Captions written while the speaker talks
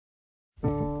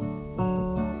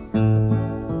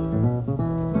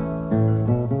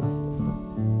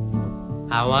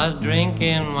I was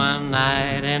drinking one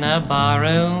night in a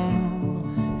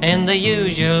barroom, in the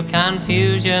usual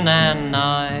confusion and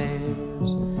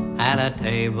noise, at a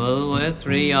table with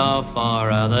 3 or 4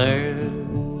 others.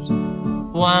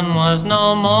 One was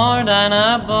no more than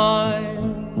a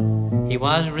boy. He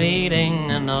was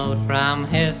reading a note from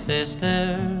his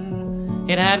sister.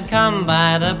 It had come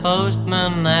by the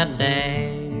postman that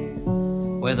day.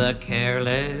 With a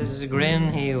careless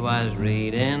grin he was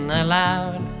reading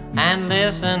aloud, and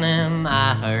listening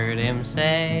I heard him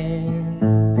say,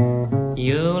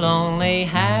 "You'll only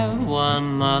have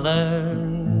one mother.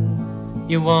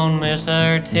 You won't miss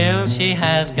her till she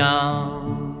has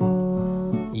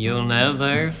gone. You'll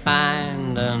never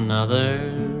find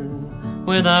another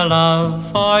with a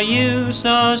love for you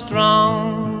so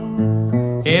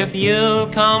strong. If you'll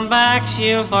come back,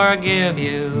 she'll forgive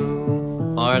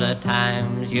you for the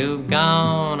times you've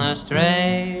gone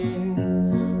astray.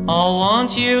 Oh,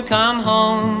 won't you come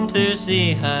home to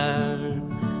see her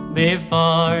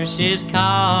before she's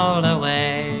called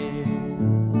away?"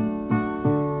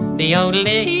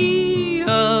 Yodelling,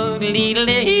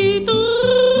 yodelling,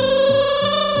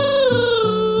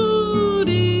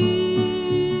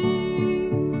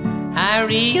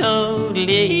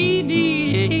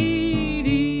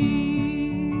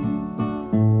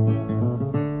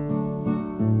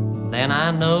 Then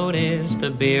I noticed a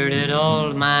bearded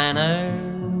old miner.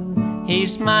 He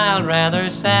smiled rather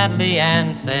sadly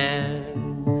and said,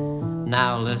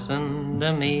 "Now listen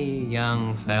to me,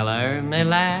 young feller, me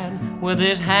lad," with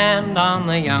his hand on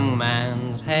the young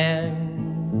man's head.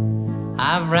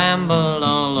 "I've rambled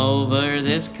all over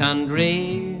this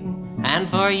country, and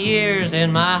for years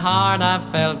in my heart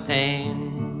I've felt pain,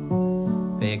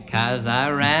 because I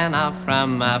ran off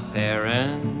from my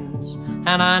parents,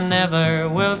 and I never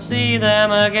will see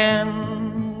them again.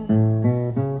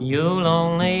 You'll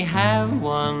only have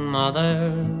one mother.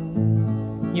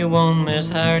 You won't miss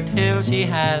her till she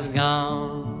has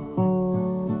gone.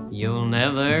 You'll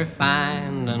never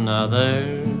find another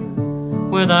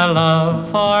with a love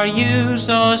for you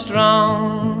so strong.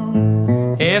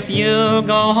 If you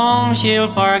go home,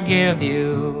 she'll forgive you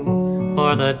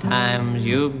for the times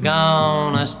you've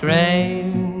gone astray.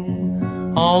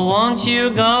 Oh, won't you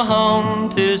go home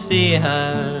to see her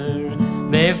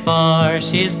before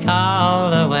she's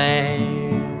called away?"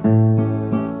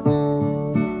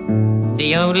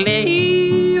 Yodelay,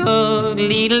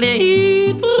 yodelay,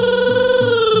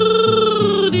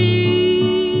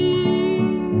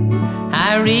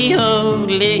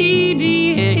 yodelay,